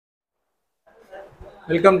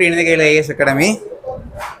Welcome to TNPSC AE Academy.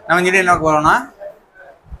 நம்ம இங்க என்ன போறோம்னா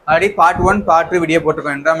ஆல்ரெடி பார்ட் 1 பார்ட் 2 வீடியோ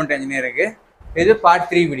போட்டுருக்கோம் என்விரான்மென்ட் இன்ஜினியருக்கு. இது பார்ட்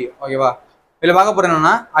 3 வீடியோ. ஓகேவா? இதுல பார்க்க போறது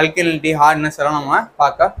என்னன்னா அல்கலினிட்டி, ஹார்ட்னஸ் எல்லாம் நம்ம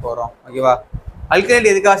பார்க்க போறோம். ஓகேவா?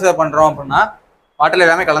 அல்கலினிட்டி எதுக்காக சேவ் பண்றோம் அப்படினா வாட்டர்ல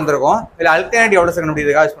எல்லாமே கலந்துருக்கும். இதுல அல்கலினிட்டி எவ்வளவு செகண்ட் அப்படி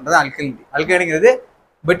எதுக்காக யூஸ் பண்றது அல்கலினிட்டி. அல்கலினிட்டிங்கிறது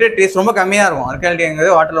பெட்டர் டேஸ்ட் ரொம்ப கம்மியா இருக்கும்.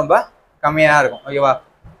 அல்கலினிட்டிங்கிறது வாட்டர் ரொம்ப கம்மியா இருக்கும். ஓகேவா?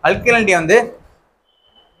 அல்கலினிட்டி வந்து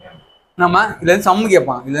நம்ம இதுல இருந்து சம்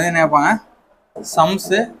கேட்பாங்க. இதுல இருந்து என்ன கேட்பாங்க?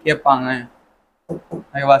 சம்ஸ் கேட்பாங்க.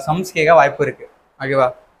 ஓகேவா? சம்ஸ் கேட்க வாய்ப்பு இருக்கு. ஓகேவா?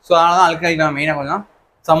 ஸோ அதனால தான் அல்கலினிட்டி நம்ம மெயினாக கொஞ்சம்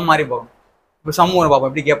சம் மாதிரி போகும். இப்போ சம் ஒன்று பார்ப்போம்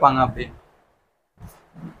எப்படி கேட்பாங்க அப்படி.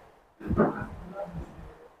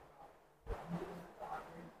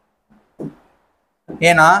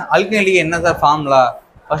 ஏன்னா அல்கலினிட்டி என்ன சார் ஃபார்முலா?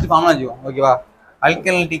 ஃபர்ஸ்ட் ஃபார்முலா வச்சுக்கோங்க. ஓகேவா?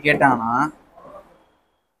 அல்கலினிட்டி கேட்டாங்கன்னா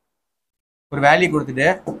ஒரு வேல்யூ கொடுத்துட்டு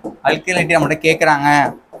அல்கலினிட்டி நம்மகிட்ட கேட்குறாங்க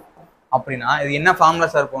அப்படின்னா இது என்ன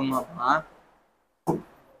ஃபார்முலா சார் போடணும் அப்படின்னா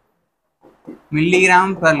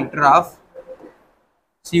milligram per litre of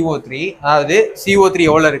CO3, அதாவது CO3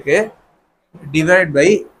 எவ்வளோ இருக்கு divide by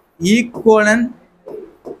ஈக்குவலன்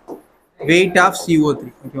weight of CO3.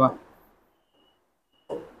 ஓகேவா?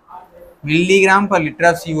 Milligram per litre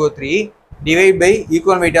of CO3 divide by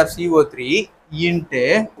ஈக்குவலன் weight of CO3 into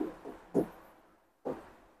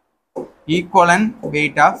ஈக்குவலன்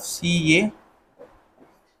weight of CO3.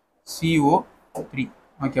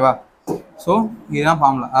 ஓகேவா? ஸோ இதுதான்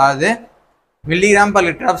ஃபார்முலா. அதாவது milligram per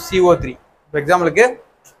litre of CO3. இப்போ எக்ஸாம்பிளுக்கு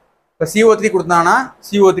இப்போ CO3 கொடுத்தாங்கன்னா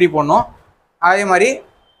CO3 போடணும். அதே மாதிரி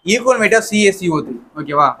ஈக்குவல் வெயிட் ஆஃப் CO3.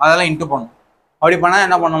 ஓகேவா? அதெல்லாம் இன்ட்டு பண்ணணும். அப்படி பண்ணால்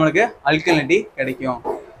என்ன பண்ணணும், நம்மளுக்கு அல்கலினிட்டி கிடைக்கும்.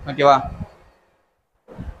 ஓகேவா?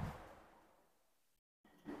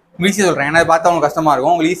 ஈஸியாக சொல்கிறேன், ஏன்னா பார்த்தா உங்களுக்கு கஷ்டமாக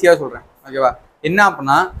இருக்கும், உங்களுக்கு ஈஸியாக சொல்கிறேன். ஓகேவா? என்ன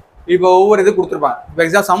அப்படின்னா இப்போ ஒவ்வொரு இது கொடுத்துருப்பாங்க. இப்போ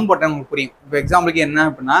எக்ஸாம் சம் போட்டேன் உங்களுக்கு புரியும். இப்போ எக்ஸாம்பிளுக்கு என்ன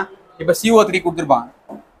அப்படின்னா இப்போ CO3 கொடுத்துருப்பாங்க.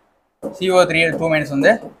 CO3 2-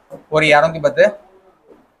 வந்து ஒரு 210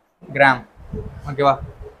 கிராம். ஓகேவா?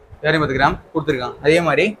 210 கிராம் கொடுத்துருக்காங்க. அதே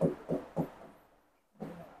மாதிரி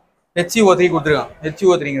HCO3 கொடுத்துருக்காங்க.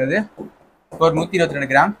 HCO3ங்கிறது ஒரு 122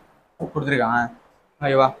 கிராம் கொடுத்துருக்காங்க.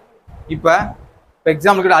 ஓகேவா? இப்போ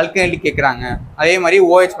எக்ஸாம்பிளுக்கு அல்கலினிட்டி கேட்குறாங்க. அதே மாதிரி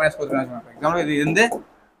OH- கொடுத்துருக்காங்க. எக்ஸாம்பிள் இது வந்து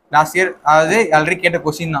லாஸ்ட் இயர், அதாவது ஆல்ரெடி கேட்ட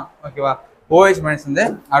கொஸ்டின் தான். ஓகேவா? OH- வந்து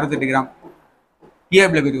 68 கிராம்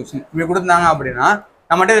TRB கொஸ்டின் இப்படி கொடுத்துருந்தாங்க அப்படின்னா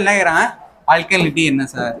நம்மகிட்ட என்ன கேட்குறாங்க, அல்கலினிட்டி என்ன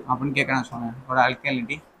சார் அப்படின்னு கேட்குறாங்க. சொன்னேன் ஒரு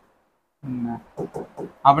அல்கலினிட்டி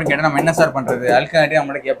அப்படின்னு கேட்டால் நம்ம என்ன சார் பண்ணுறது, அல்கலினிட்டி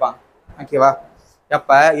நம்மகிட்ட கேட்பாங்க. ஓகேவா?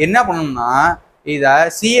 அப்போ என்ன பண்ணணும்னா இதை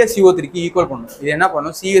CaCO3க்கு ஈக்குவல் பண்ணணும். இது என்ன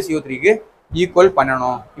பண்ணணும், CaCO3க்கு ஈக்குவல்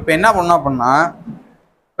பண்ணணும். இப்போ என்ன பண்ணணும் அப்படின்னா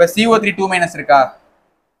இப்போ CO3 2- இருக்கா?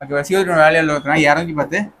 ஓகேவா? CO3 வேல்யூ இருக்கிறாங்க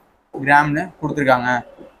 210 கிராம்னு கொடுத்துருக்காங்க.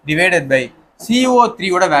 டிவைடட் பை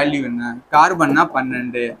CO3யோட வேல்யூ என்ன, கார்பன்னா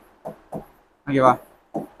 12. ஓகேவா?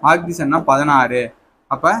 ஆக்சிஜன்னா 16.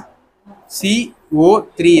 அப்போ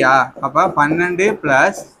CO3 அப்போ 12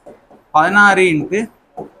 + 16 ×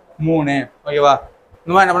 3. ஓகேவா?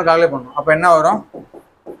 இந்த மாதிரி நம்ம கால்குலேட் பண்ணணும். அப்போ என்ன வரும்,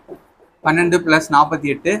 12 +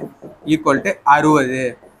 48 = 60.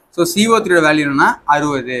 ஸோ CO3யோட வேல்யூ என்னன்னா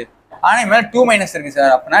 60. ஆனால் இது மேலே 2- இருக்குது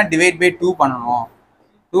சார். அப்படின்னா டிவைட் பை 2 பண்ணணும்.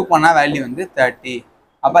 2 பண்ணால் வேல்யூ வந்து 30.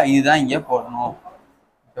 அப்போ இதுதான் இங்கே போடணும்.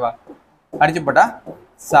 ஓகேவா? அடிச்சு போட்டால்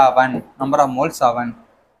 7, நம்பர் ஆஃப் மோல் 7.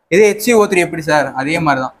 இதே HCO3 எப்படி சார்? அதே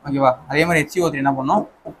மாதிரி தான். ஓகேவா? அதே மாதிரி HCO3 என்ன பண்ணணும்,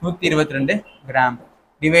 122 gram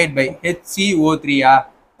divide by HCO3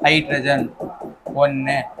 hydrogen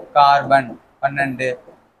 1, carbon 12,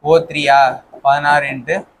 O3 16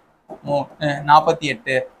 ×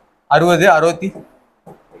 48 60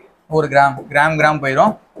 61 gram. Gram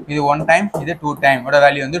போயிடும். இது 1 டைம், இது 2 டைம். இதோட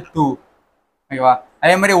வேல்யூ வந்து 2. ஓகேவா?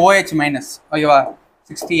 அதே மாதிரி OH-. ஓகேவா?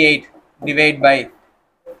 68 டிவைட் பை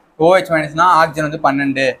OH- ஆக்சிஜன் வந்து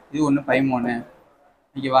 12, இது 1 13.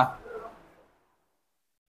 ஓகேவா?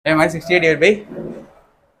 அதே மாதிரி 68 டிவைட் பை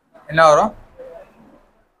என்ன வரும்,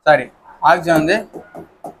 சாரி ஆக்சிஜன் வந்து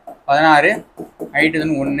 16,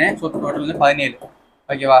 ஹைட்ரஜன் 1, ஸோ டோட்டல் வந்து 17.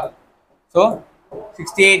 ஓகேவா? So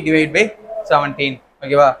 68 divide by 17.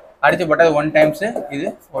 ஓகேவா? அடிச்சு போட்டால் 1 டைம்ஸு, இது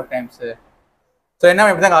 4 டைம்ஸு. ஸோ என்ன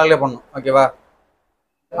இப்படி தான் கால்குலேட் பண்ணணும். ஓகேவா?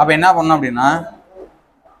 அப்போ என்ன பண்ணணும் அப்படின்னா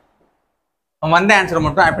வந்த ஆன்சரை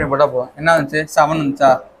மட்டும் ஆட் பண்ணி போட்டால் போதும். என்ன வந்துச்சு, 7 வந்துச்சா,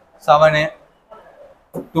 7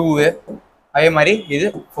 2 அதே மாதிரி இது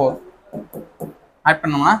 4 ஆட்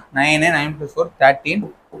பண்ணோம்னா 9 + 4 13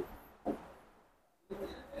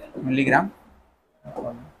 மில்லிகிராம்.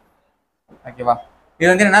 ஓகேவா?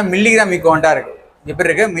 இது வந்து என்னன்னா மில்லிகிராம் ஈக்குவலண்டா இருக்கு. எப்படி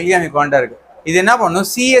இருக்கு, மில்லிகிராம் ஈக்குவலண்டா இருக்கு. இது என்ன பண்ணணும்,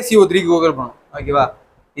 CaCO3க்கு ஈக்குவல் பண்ணணும். ஓகேவா?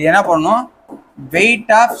 இது என்ன பண்ணணும்,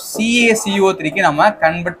 வெயிட் ஆஃப் CaCO3க்கு நம்ம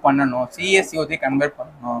கன்வெர்ட் பண்ணணும். CaCO3 கன்வெர்ட்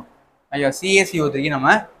பண்ணணும். ஐயோ CaCO3க்கு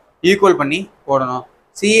நம்ம ஈக்குவல் பண்ணி போடணும்.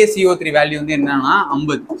 CaCO3 வேல்யூ வந்து என்னன்னா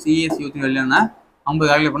 50. CaCO3 வேல்யூ என்ன 50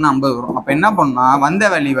 கால்குலேட் பண்ணால் 50 வரும். அப்போ என்ன பண்ணால் வந்த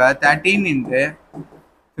வேல்யூவை 13 ×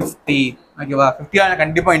 50 ஓகேவா 50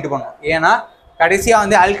 கண்டிப்பாக இன்ட்டு பண்ணணும். ஏன்னா கடைசியாக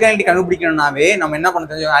வந்து அல்கலினிட்டி கண்டுபிடிக்கணும்னாவே நம்ம என்ன பண்ண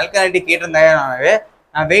தெரிஞ்சோம் அல்கலினிட்டி கேட்டிருந்தாவே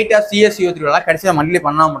வெயிட் ஆஃப் CaCO3 கடைசியாக மல்டிப்ளை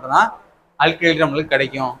பண்ணால் மட்டும்தான் அல்கலினிட்டி நம்மளுக்கு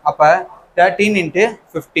கிடைக்கும். அப்போ 13 ×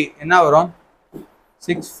 50 என்ன வரும்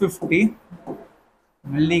 650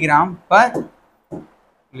 மில்லிகிராம் பர்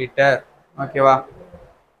லிட்டர் ஓகேவா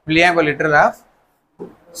milligram per litre of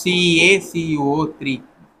CaCO3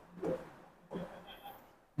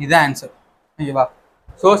 இதுதான் ஆன்சர் ஓகேவா.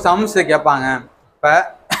 ஸோ சம்ஸ் கேட்பாங்க. இப்போ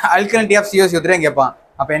அல்கலினிட்டி ஆஃப் CaCO3 கேட்பான்.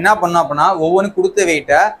 அப்போ என்ன பண்ணணும் அப்படின்னா ஒவ்வொன்றும் கொடுத்த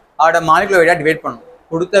வெயிட்டை அதோட மாலிகுலர் வெயிட்டாக டிவைட் பண்ணணும்.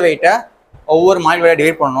 கொடுத்த வெயிட்டை ஒவ்வொரு மாலிகுலர்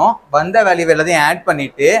டிவைட் பண்ணணும். வந்த வேல்யூவை எல்லாத்தையும் ஆட்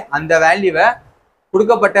பண்ணிட்டு அந்த வேல்யூவை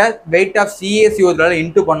கொடுக்கப்பட்ட வெயிட் ஆஃப் CaCO3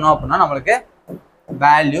 இன்ட்டு பண்ணோம் அப்படின்னா நம்மளுக்கு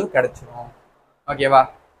வேல்யூ கிடைச்சிடும் ஓகேவா.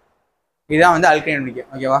 இதுதான் வந்து அல்கலினிட்டி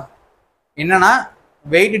ஓகேவா. என்னன்னா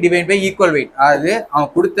wait divide by equal wait, அதாவது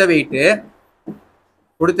அவன் கொடுத்த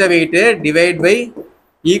வெயிட்டு டிவைட் பை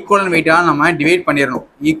ஈக்குவல் வெயிட்டாக நம்ம டிவைட் பண்ணிடணும்.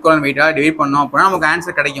 ஈக்குவல் வெயிட்டாக டிவைட் பண்ணோம் அப்படின்னா நமக்கு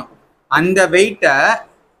ஆன்சர் கிடைக்கும். அந்த வெயிட்டை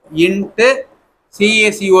இன்ட்டு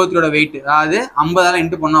CaCO3 வெயிட், அதாவது 50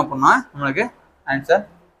 இன்ட்டு பண்ணோம் அப்படின்னா நம்மளுக்கு ஆன்சர்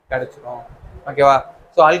கிடைச்சிடும் ஓகேவா.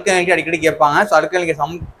 ஸோ அல்கலினிட்டி அடிக்கடி கேட்பாங்க. ஸோ அல்கலினிட்டி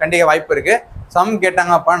சம் கண்டிப்பாக வாய்ப்பு இருக்குது. சம்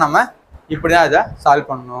கேட்டாங்க அப்படின்னா நம்ம இப்படி தான் அதை சால்வ்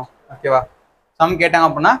பண்ணணும் ஓகேவா. சம் கேட்டாங்க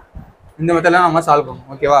அப்படின்னா இந்த மெத்தடில் நம்ம சால்வ் பண்ணணும்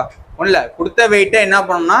ஓகேவா. ஒன்றும் இல்லை, கொடுத்த வெயிட்டை என்ன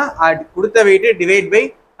பண்ணணும்னா கொடுத்த வெயிட்டு டிவைட் பை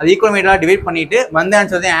அது ஈக்குவல் வெயிட்டாக டிவைட் பண்ணிவிட்டு வந்த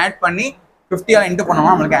ஆன்சரையும் ஆட் பண்ணி 50 இன்ட்டு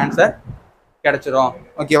பண்ணோம்னா நம்மளுக்கு ஆன்சர் கிடச்சிடும்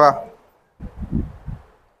ஓகேவா.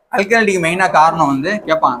 அல்கலினிட்டிக்கு மெயினாக காரணம் வந்து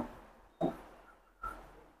கேட்பாங்க.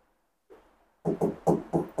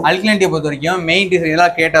 அல்கலினிட்டியை பொறுத்த வரைக்கும் மெயின் டீசர்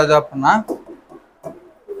இதெல்லாம் கேட்டது அப்படின்னா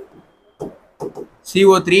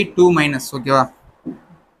CO3 2- ஓகேவா.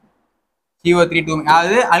 CO3 2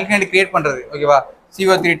 அதாவது அல்கலினிட்டி கிரியேட் பண்ணுறது ஓகேவா.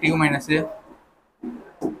 CO3 2-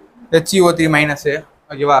 HCO3-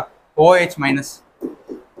 ஓகேவா OH-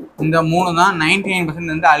 இந்த 3 தான்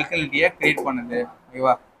 99% வந்து அல்கலினிட்டியை கிரியேட் பண்ணுது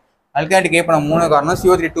ஓகேவா. அல்கலினிட்டி கிரியேட் பண்ண 3 காரணம்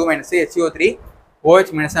CO3 2- HCO3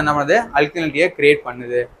 OH- என்ன பண்ணுது அல்கலினிட்டியை கிரியேட்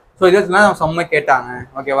பண்ணுது. ஸோ இதெல்லாம் நம்ம சம்மை கேட்டாங்க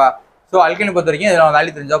ஓகேவா. ஸோ அல்கலினிட்டி பொறுத்த வரைக்கும் இதில்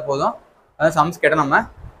வேல்யூ தெரிஞ்சால் போதும். அதாவது சம்ஸ் கேட்டால் நம்ம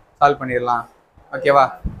சால்வ் பண்ணிடலாம் ஓகேவா.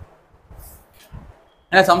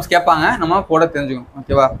 ஏன்னா சம்ஸ் கேட்பாங்க நம்ம போட தெரிஞ்சுக்கணும்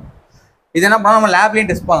ஓகேவா. இது என்ன பண்ணால் நம்ம லேப்லேயும்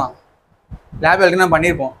டெஸ்ட் பண்ணலாம். லேப் அல்கலினிட்டி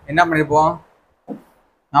பண்ணியிருப்போம். என்ன பண்ணியிருப்போம்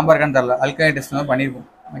நம்பர் இருக்கான்னு தெரில. அல்கலினிட்டி டெஸ்ட் வந்து பண்ணியிருப்போம்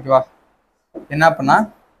ஓகேவா. என்ன பண்ணால்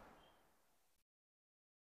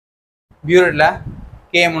பியூரட்டில்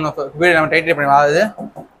KM1 நம்ம டைட்ரேட் பண்ணுவோம். அதாவது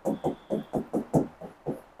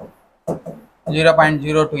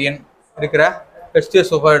 0.02N இருக்கிற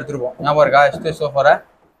H2SO4 எடுத்துருப்போம். ஞாபகம் இருக்கா. H2SO4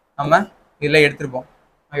 நம்ம இதில் எடுத்துருப்போம்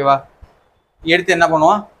ஓகேவா. எடுத்து என்ன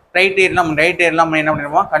பண்ணுவோம் டைட்ரேட்லாம் பண்ணி என்ன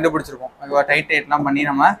பண்ணிருப்போம் கண்டுபிடிச்சிருப்போம் ஓகேவா. டைட்ரேட்லாம் பண்ணி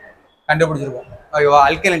நம்ம கண்டுபிடிச்சிருப்போம் ஓகேவா.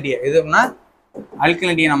 அல்கலினிட்டியை எதுனா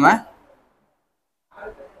அல்கலினிட்டியை நம்ம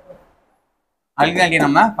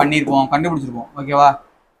பண்ணியிருப்போம் கண்டுபிடிச்சிருப்போம் ஓகேவா.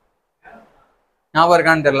 ஞாபகம்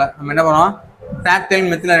இருக்கான்னு தெரியல. நம்ம என்ன பண்ணுவோம் பினாப்தலின்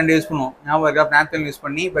மெத்தில் 2 யூஸ் பண்ணுவோம். ஞாபகம் இருக்கா. பினாப்தலின் யூஸ்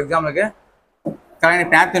பண்ணி இப்போ எக்ஸாம்பிளுக்கு கரெக்டாக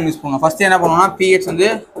பினாப்தலின் யூஸ் பண்ணுவோம். ஃபஸ்ட்டு என்ன பண்ணுவோம்னா pH வந்து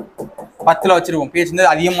 10 வச்சுருப்போம். pH வந்து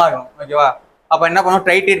அதிகமாக இருக்கணும் ஓகேவா. அப்போ என்ன பண்ணுவோம்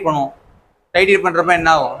டைட்ரேட் பண்ணுவோம். டைட்ரேட் பண்ணுறப்ப என்ன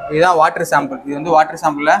ஆகும் இதுதான் வாட்டர் சாம்பிள். இது வந்து வாட்டர்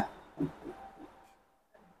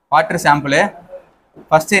சாம்பிள்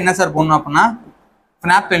ஃபஸ்ட்டு என்ன சார் பண்ணணும் அப்படின்னா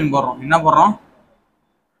பினாப்தலின் போடுறோம். என்ன போடுறோம்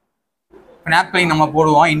பினாப்தலின் நம்ம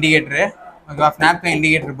போடுவோம் இண்டிகேட்டரு ஓகேவா. பினாப்தலின்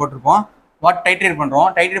இண்டிகேட்டர் போட்டிருப்போம். டைட்ரேட் பண்ணுறோம்.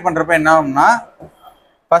 டைட்ரேட் பண்ணுறப்ப என்ன ஆகும்னா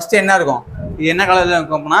ஃபஸ்ட்டு என்ன இருக்கும் இது என்ன கலரில்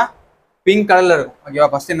இருக்கும் அப்படின்னா பிங்க் கலரில் இருக்கும் ஓகேவா.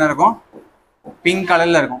 ஃபஸ்ட்டு என்ன இருக்கும் பிங்க்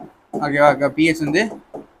கலரில் இருக்கும் ஓகேவா. pH வந்து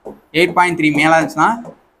 8.3 மேலே இருந்துச்சுன்னா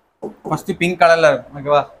ஃபஸ்ட்டு பிங்க் கலரில் இருக்கும்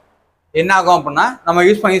ஓகேவா. என்ன ஆகும் அப்படின்னா நம்ம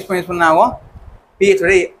யூஸ் பண்ண ஆகும் pH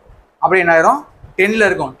விட அப்படி என்ன ஆயிரும் 10ல்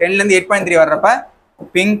இருக்கும். 10லேருந்து 8.3 வர்றப்ப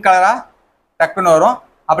பிங்க் கலராக டக்குன்னு வரும்.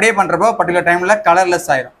 அப்படியே பண்ணுறப்போ பர்டிகுலர் டைமில் கலர்லெஸ்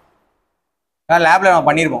ஆயிரும். லேபில் நம்ம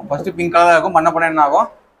பண்ணியிருப்போம். ஃபஸ்ட்டு பிங்க் கலராக இருக்கும். பண்ண என்ன ஆகும்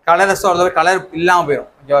கலர்லெஸ்ஸாக ஒரு கலர் இல்லாமல் போயிடும்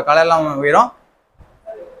ஓகேவா. கலர் இல்லாமல் போயிடும்.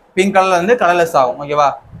 பிங்க் கலரில் வந்து கலர்லெஸ் ஆகும் ஓகேவா.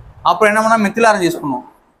 அப்புறம் என்ன பண்ணால் மெத்தில் ஆரஞ்சு யூஸ் பண்ணுவோம்.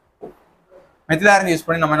 மெத்தில் ஆரஞ்சு யூஸ்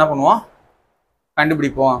பண்ணி நம்ம என்ன பண்ணுவோம்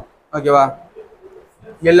கண்டுபிடிப்போம் ஓகேவா.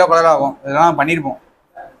 எல்லோ கலர் ஆகும். இதெல்லாம் பண்ணியிருப்போம்.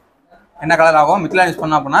 என்ன கலர் ஆகும் மெத்தில் ஆரஞ்சு யூஸ்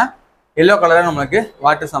பண்ணோம் அப்படின்னா எல்லோ கலராக நம்மளுக்கு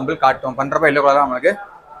வாட்டர் சாம்பிள் காட்டும். பண்ணுறப்ப எல்லோ கலராக நம்மளுக்கு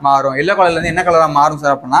மாறும். எல்லோ கலர்லேருந்து என்ன கலராக மாறும்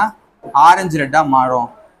சார் அப்படின்னா ஆரஞ்சு ரெட்டாக மாறும்.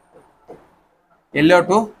 எல்லோ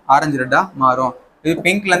டு ஆரஞ்சு ரெட்டாக மாறும். இது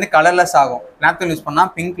பிங்க்லேருந்து கலர்லெஸ் ஆகும். பினாப்தலின் யூஸ் பண்ணால்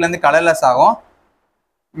பிங்க்லேருந்து கலர்லெஸ் ஆகும்.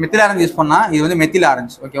 மெத்தில் ஆரஞ்சு யூஸ் பண்ணால் இது வந்து மெத்தில்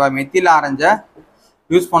ஆரஞ்சு ஓகேவா. மெத்தில் ஆரஞ்சை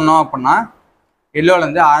யூஸ் பண்ணோம் அப்படின்னா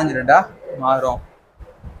எல்லோலேருந்து ஆரஞ்சு ரெட்டாக மாறும்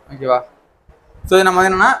ஓகேவா. ஸோ இது நம்ம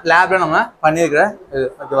என்னன்னா லேப்ல நம்ம பண்ணியிருக்கிற இது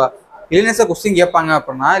ஓகேவா. இல்லைன்னா கொஸ்டின் கேட்பாங்க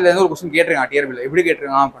அப்படின்னா இல்லை எந்த ஒரு கொஸ்டின் கேட்டிருக்காங்க டிஆர்பியில் எப்படி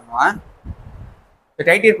கேட்டிருக்காங்க அப்படின்னா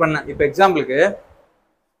டைட்ரேட் பண்ண இப்போ எக்ஸாம்பிளுக்கு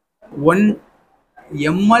 1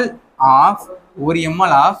 ml of 1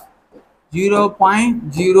 ml of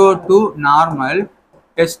 0.02 normal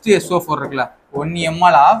H2SO4 இருக்குல்ல 1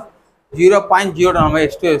 ml ஆஃப் 0.02 நார்மல்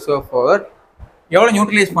H2SO4 எவ்வளோ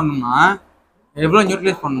நியூட்ரலைஸ் பண்ணணும்னா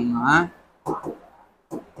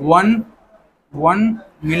 1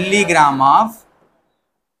 milligram ஆஃப்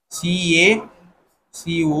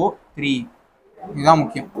CaCO3 இதுதான்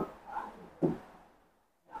முக்கியம்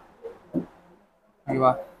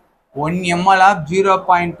ஓகேவா. 1 ml ஆஃப்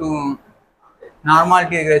 0.2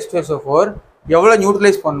 நார்மாலிட்டி இருக்கிற H2SO4 எவ்வளோ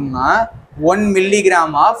நியூட்ரலைஸ் பண்ணணும்னா 1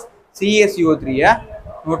 milligram ஆஃப் CaCO3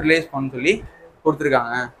 நியூட்ரலைஸ் பண்ண சொல்லி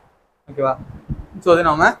கொடுத்துருக்காங்க ஓகேவா. ஸோ அது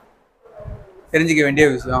நம்ம தெரிஞ்சிக்க வேண்டிய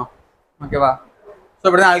விஷயம் ஓகேவா. ஸோ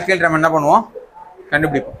அப்படி தான் அல்கைல் நம்ம என்ன பண்ணுவோம்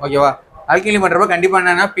கண்டுபிடிப்போம் ஓகேவா. அல்கைல் பண்ணுறப்ப கண்டிப்பாக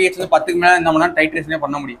என்னன்னா pH வந்து 10க்கு மேலே இருந்தோம்னா டைட்ரேஷனே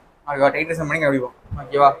பண்ண முடியும் ஓகேவா. டைட்ரேஷன் பண்ணி கண்டுபிடிப்போம்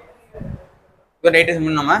ஓகேவா. ஸோ டைட்ரேஷன்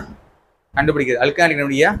பண்ணி நம்ம கண்டுபிடிக்கிறது அல்கைல்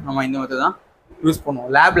கண்டுபிடிக்க நம்ம இந்த மெத்தட் தான் யூஸ்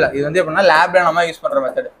பண்ணுவோம் லேபில். இது வந்து எப்படின்னா லேபில் நம்ம யூஸ் பண்ணுற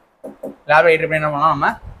மெத்தடு. லேபில் டைட்ரேட் பண்ணி என்ன பண்ணால் நம்ம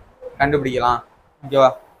கண்டுபிடிக்கலாம் ஓகேவா.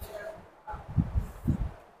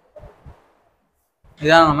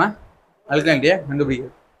 இதான் நம்ம அல்கைலிட்டியை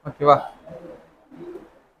கண்டுபிடிக்கிறது ஓகேவா.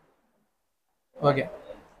 ஓகே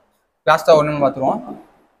லாஸ்ட்டாக ஒன்று பார்த்துருவோம்.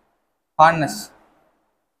 ஹார்ட்னஸ்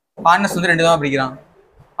வந்து 2 விதமாக பிரிக்கிறான்.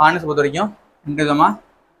 ஹார்ட்னஸ் பொறுத்த வரைக்கும் 2 விதமாக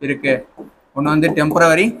இருக்கு. ஒன்று வந்து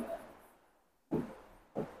டெம்பரவரி,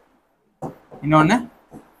 இன்னொன்று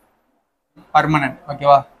பர்மனன்ட்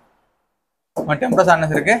ஓகேவா. டெம்பரரி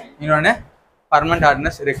ஹார்ட்னஸ் இருக்கு, இன்னொன்று பர்மனன்ட்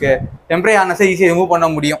ஹார்ட்னஸ் இருக்கு. டெம்பரரி ஹார்ட்னஸை ஈஸியாக ரிமூவ் பண்ண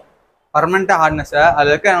முடியும். பர்மனன்ட் ஹார்ட்னஸை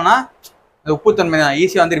அதில் இருக்க என்னன்னா அந்த உப்புத்தன்மை தான்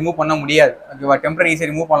ஈஸியாக வந்து ரிமூவ் பண்ண முடியாது ஓகேவா. டெம்பரரி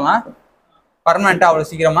ஈஸியாக ரிமூவ் பண்ணலாம், பர்மனெண்ட்டாக அவ்வளோ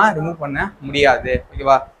சீக்கிரமாக ரிமூவ் பண்ண முடியாது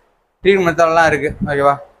ஓகேவா. ட்ரீட்மெண்ட் மெத்தட்லாம் இருக்குது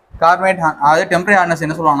ஓகேவா. கார்பனேட் அதாவது டெம்பரரி ஹார்ட்னஸ்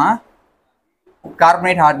என்ன சொல்லுவாங்கன்னா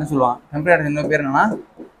கார்பனேட் ஹார்ட்னஸ் சொல்லுவாங்க. டெம்பரரி ஹார்ட்னஸ் இன்னொரு பேர் என்னன்னா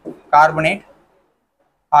கார்பனேட்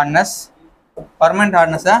ஹார்ட்னஸ். பர்மனெண்ட்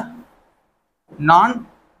ஹார்ட்னஸை நான்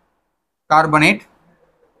கார்பனேட்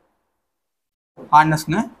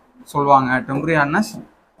ஹார்ட்னஸ்னு சொல்லுவாங்க. டெம்பரரி ஹார்ட்னஸ்,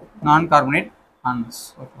 நான் கார்பனேட் ஹார்ட்னஸ்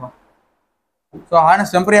ஓகேவா. ஸோ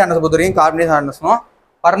ஹார்ட்னஸ் டெம்பரரி ஹார்ட்னஸ் பொறுத்த வரைக்கும் கார்பனேட் ஹார்ட்னஸ்னும்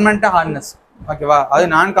பர்மனெண்ட் ஹார்ட்னஸ் ஓகேவா அது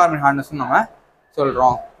நான் கார்பனேட் ஹார்ட்னஸ்னு நம்ம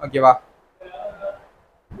சொல்கிறோம் ஓகேவா.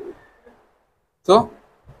 ஸோ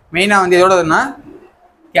மெயினாக வந்து எதோடதுன்னா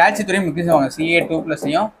கால்சியத்துறையும் மெக்னீசியம் வாங்க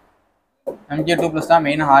Ca2+யும் Mg2+ தான்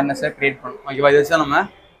மெயினாக ஹார்ட்னஸை கிரியேட் பண்ணும் ஓகேவா. இதை வச்சு தான் நம்ம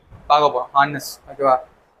பார்க்க போகிறோம் ஹார்ட்னஸ் ஓகேவா.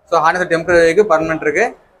 ஸோ ஹார்ட்னஸ் டெம்பரரி இருக்குது, பர்மனெண்ட் இருக்குது.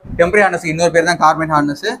 டெம்பரரி ஹார்ட்னஸ்க்கு இன்னொரு பேர் தான் கார்பனேட்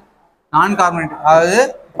ஹார்ட்னஸ். நான் கார்பனேட் அதாவது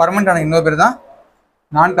பர்மனெண்ட் ஹார்ட்னஸ் இன்னொரு பேர் தான்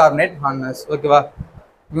நான் கார்பனேட் ஹார்ட்னஸ் ஓகேவா.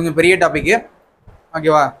 கொஞ்சம் பெரிய டாப்பிக்கு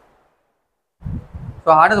ஓகேவா. ஸோ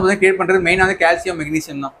ஹார்ட்னஸ் பற்றி கிரியேட் பண்ணுறது மெயினாக வந்து கால்சியம்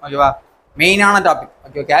மெக்னீசியம் தான் ஓகேவா. மெயினான டாபிக்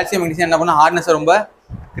ஓகேவா. கால்சியம் மெக்னீசியம் என்ன பண்ணால் ஹார்ட்னஸை ரொம்ப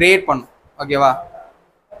கிரியேட் பண்ணும் ஓகேவா.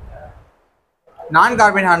 நான்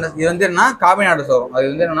கார்பனேட் ஹார்ட்னஸ் இது வந்து என்னன்னா கார்பன் ஹார்ட்னஸ் வரும். அது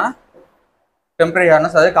வந்து என்னன்னா டெம்பரரி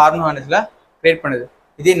ஹார்ட்னஸ் அது கார்பன் ஹார்ட்னஸில் கிரியேட் பண்ணுது.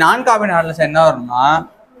 இதே நான் கார்பன் ஹார்ட்னஸ் என்ன வரும்னா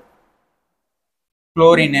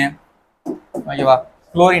குளோரின் ஓகேவா,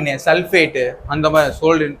 குளோரின், சல்ஃபேட்டு அந்த மாதிரி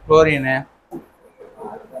சோல்டு, குளோரின்,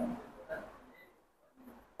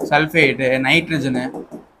 சல்ஃபேட்டு, நைட்ரஜனு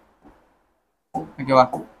ஓகேவா.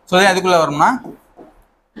 ஸோ அதுக்குள்ளே வரும்னா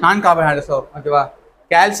நான் கார்பன் ஹார்ட்னஸ் வரும் ஓகேவா.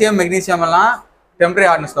 கால்சியம் மெக்னீசியம் எல்லாம் டெம்பரரி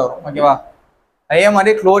ஹார்ட்னஸில் வரும் ஓகேவா. அதே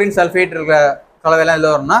மாதிரி குளோரின் சல்ஃபேட் இருக்கிற கலவையெல்லாம்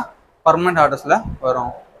இதில் வரும்னா பர்மனெண்ட் ஹார்ட்னஸில்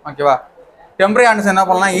வரும் ஓகேவா. டெம்பரரி ஹார்ட்னஸ் என்ன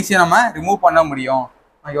பண்ணலாம் ஈஸியாக நம்ம ரிமூவ் பண்ண முடியும்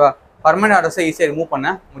ஓகேவா. பர்மனெண்ட் ஹார்ட்னஸை ஈஸியாக ரிமூவ் பண்ண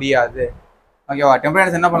முடியாது ஓகேவா. டெம்பரரி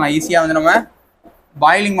ஹார்ட்னஸ் என்ன பண்ணலாம் ஈஸியாக வந்து நம்ம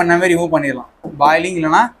பாயிலிங் பண்ணாவே ரிமூவ் பண்ணிடலாம். பாயிலிங்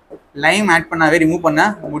இல்லைனா லைம் ஆட் பண்ணாவே ரிமூவ் பண்ண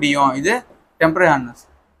முடியும். இது temporary hardness.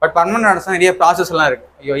 But permanent hardness நிறைய ப்ராசஸ் எல்லாம்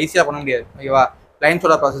இருக்குது ஐயோ ஈஸியாக பண்ண முடியாது ஓகேவா. லைம்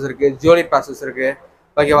சோடா ப்ராசஸ் இருக்குது, ஜியோலைட் ப்ராசஸ் இருக்குது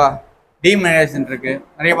ஓகேவா. டீமினரைசேஷன் இருக்குது,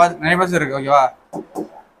 நிறைய ப்ராசஸ் இருக்குது ஓகேவா.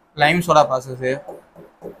 லைம் சோடா ப்ராசஸ்ஸு,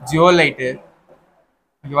 ஜியோலைட்டு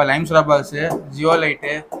ஓகேவா. லைம் சோடா ப்ராசஸ்ஸு,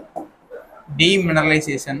 ஜியோலைட்டு,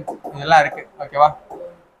 டீமினரலைசேஷன் இதெல்லாம் இருக்குது ஓகேவா.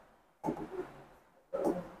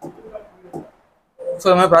 ஸோ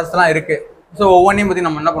இந்த மாதிரி ப்ராசஸ்லாம் இருக்குது. ஸோ ஒவ்வொன்றையும் பற்றி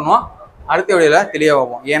நம்ம என்ன பண்ணுவோம் அடுத்த வீடியோவில் தெளிவாக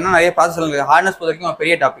பார்ப்போம். ஏன்னா நிறைய ப்ராசஸ் இருக்குது. ஹார்ட்னஸ் பொறுத்த வரைக்கும்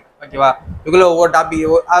பெரிய டாபிக் ஓகேவா. இதுக்குள்ள ஒவ்வொரு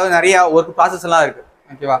டாபிக் அது நிறையா ஒரு ப்ராசஸ் எல்லாம் இருக்குது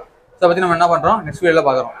ஓகேவா. ஸோ பற்றி நம்ம என்ன பண்ணுறோம் நெக்ஸ்ட் வீடியோவில்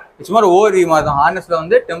பார்க்குறோம். சும்மா ஒரு ஓவர்வியூ மாதிரி தான். ஹார்ட்னஸில்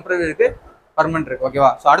வந்து டெம்பரரி இருக்குது, பர்மனெண்ட் இருக்குது ஓகேவா.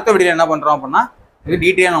 ஸோ அடுத்த வீடியோவில் என்ன பண்ணுறோம் அப்படின்னா இது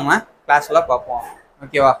டீட்டெயிலாக நம்ம கிளாஸ்லாம் பார்ப்போம்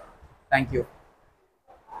ஓகேவா. தேங்க்யூ.